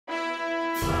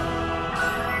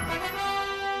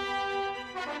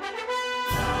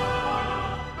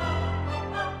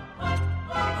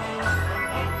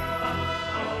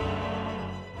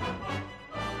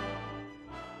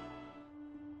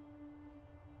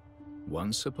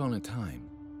Once upon a time,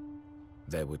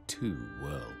 there were two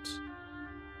worlds.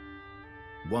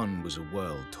 One was a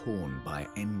world torn by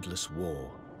endless war,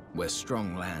 where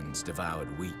strong lands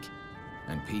devoured weak,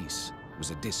 and peace was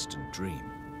a distant dream.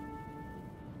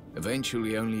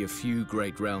 Eventually, only a few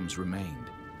great realms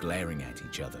remained, glaring at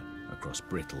each other across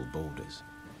brittle borders.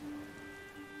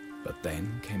 But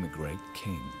then came a great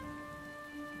king,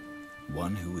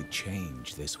 one who would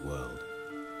change this world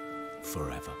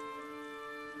forever.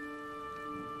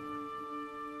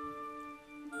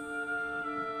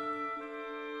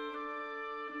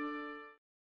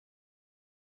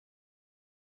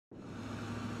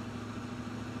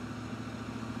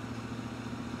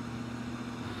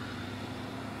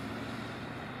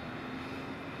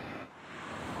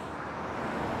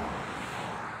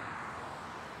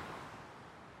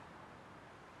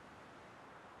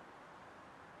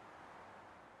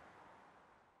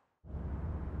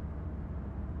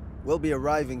 We'll be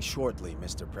arriving shortly,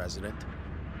 Mr. President.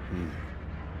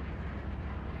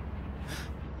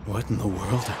 What in the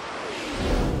world?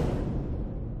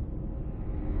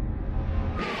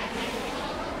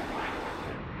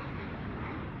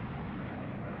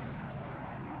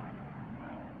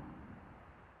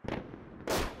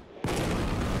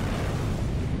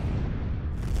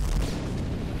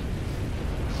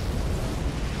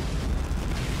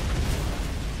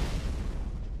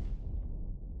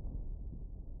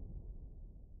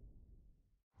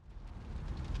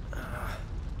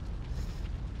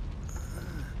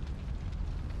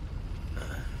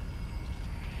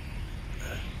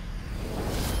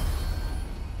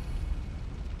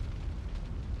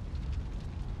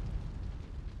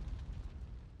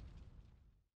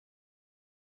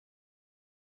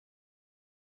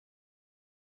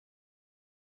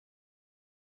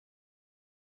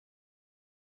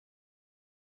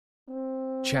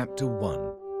 Chapter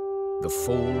 1. The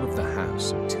Fall of the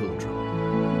House of Tildrum.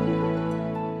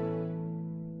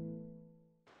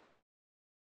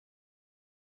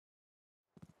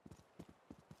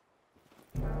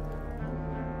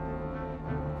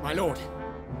 My lord,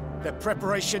 the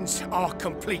preparations are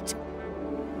complete.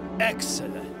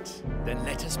 Excellent. Then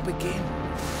let us begin.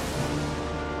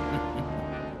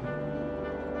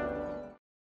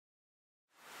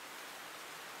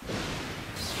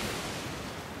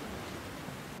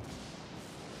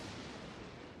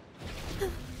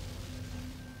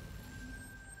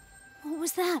 What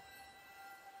was that?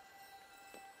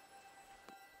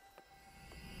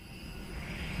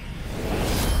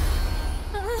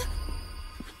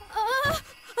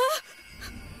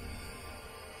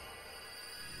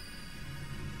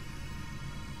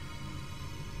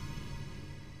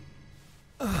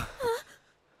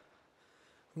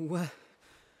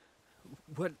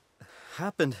 What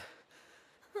happened?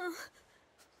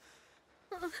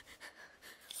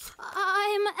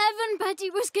 I'm Evan Petty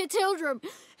Whisker Tildrum,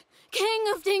 King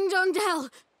of Ding Dong Dell.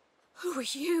 Who are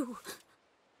you?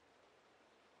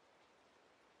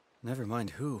 Never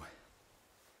mind who.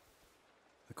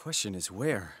 The question is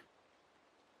where?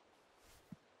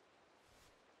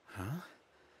 Huh?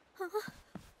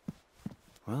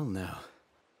 Well, now.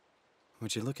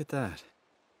 Would you look at that?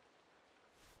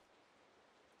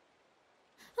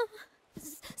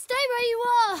 Stay where you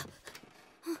are!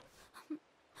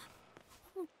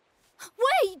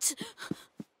 Wait!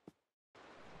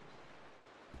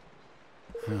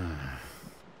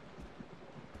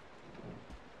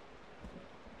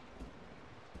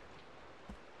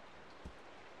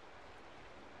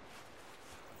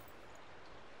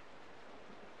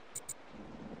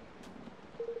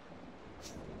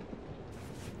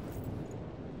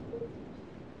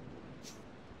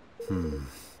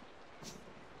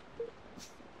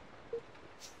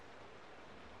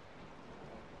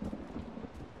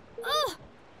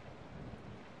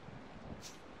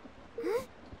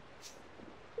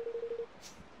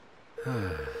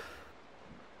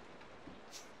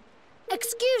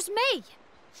 Excuse me!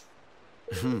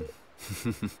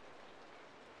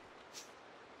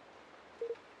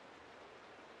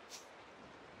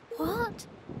 What?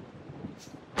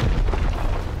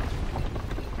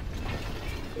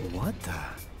 What the?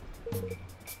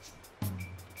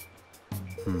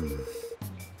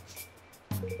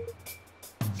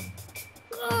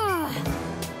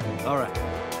 All right.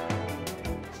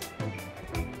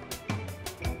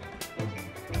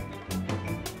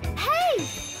 Hey!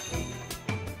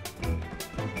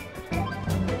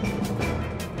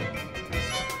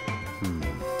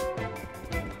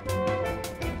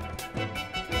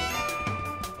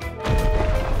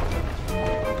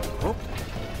 Oh.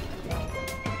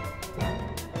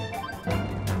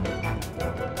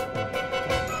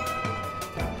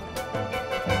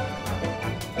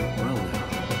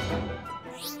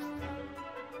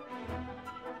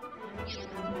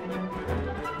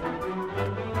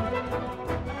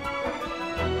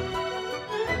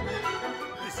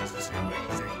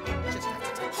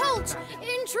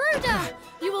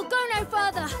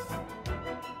 brother!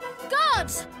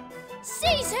 Guards!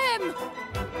 Seize him!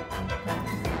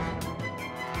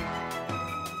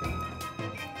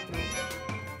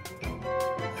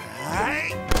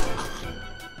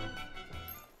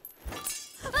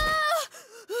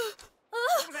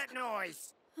 What was that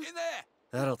noise? In there!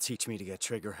 That'll teach me to get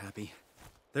trigger happy.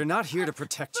 They're not here to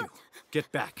protect you.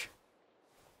 Get back.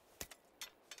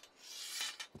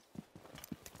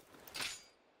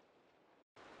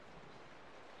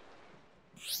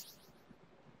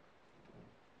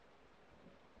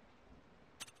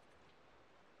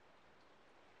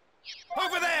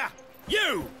 Over there!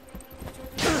 You!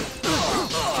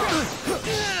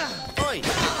 Oi!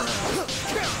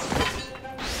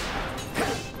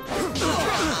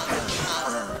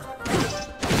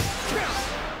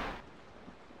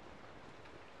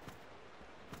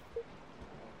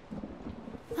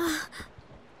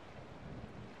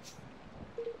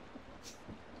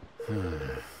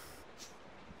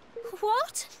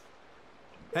 What?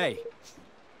 Hey,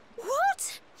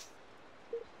 What?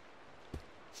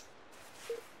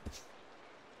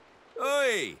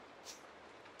 Oi!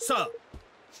 sir!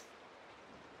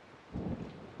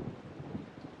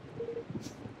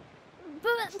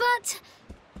 But...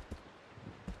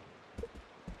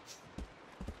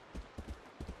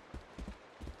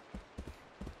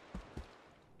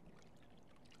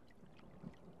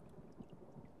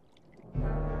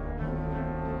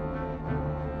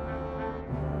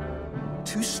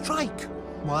 To strike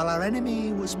while our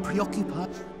enemy was preoccupied.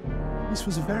 This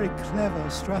was a very clever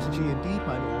strategy indeed,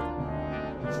 my lord.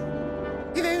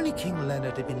 If only King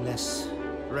Leonard had been less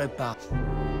robust,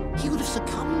 he would have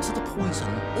succumbed to the poison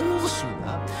all the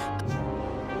sooner.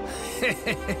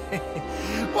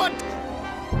 What?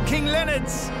 King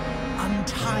Leonard's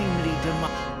Untimely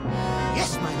demise.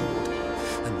 Yes, my lord.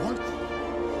 And what?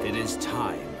 It is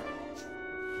time.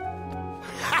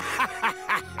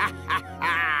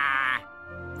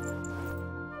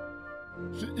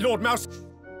 Lord Mouse.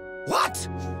 What?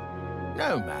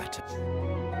 No matter.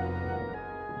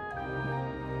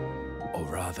 Or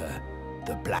rather,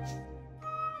 the black.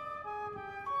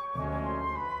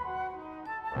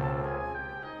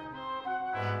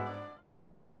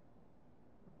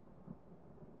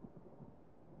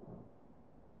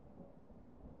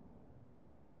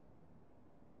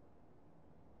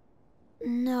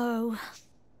 No.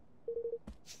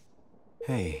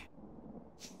 Hey.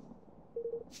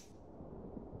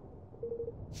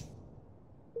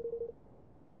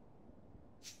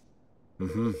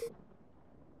 Mm-hmm.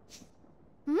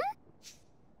 Hmm?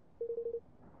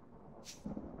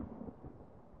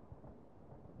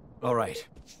 All right.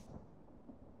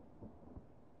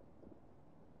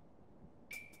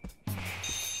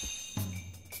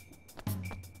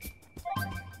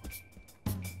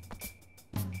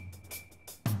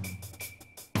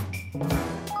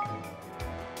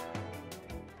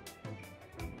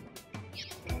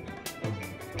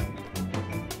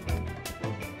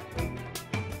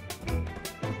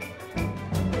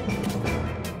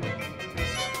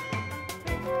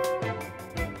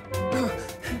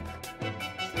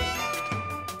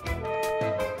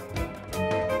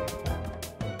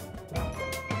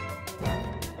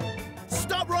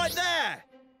 Stop right there!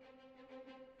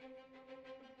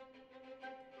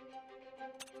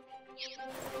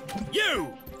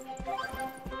 You!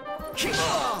 There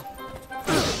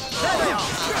they are!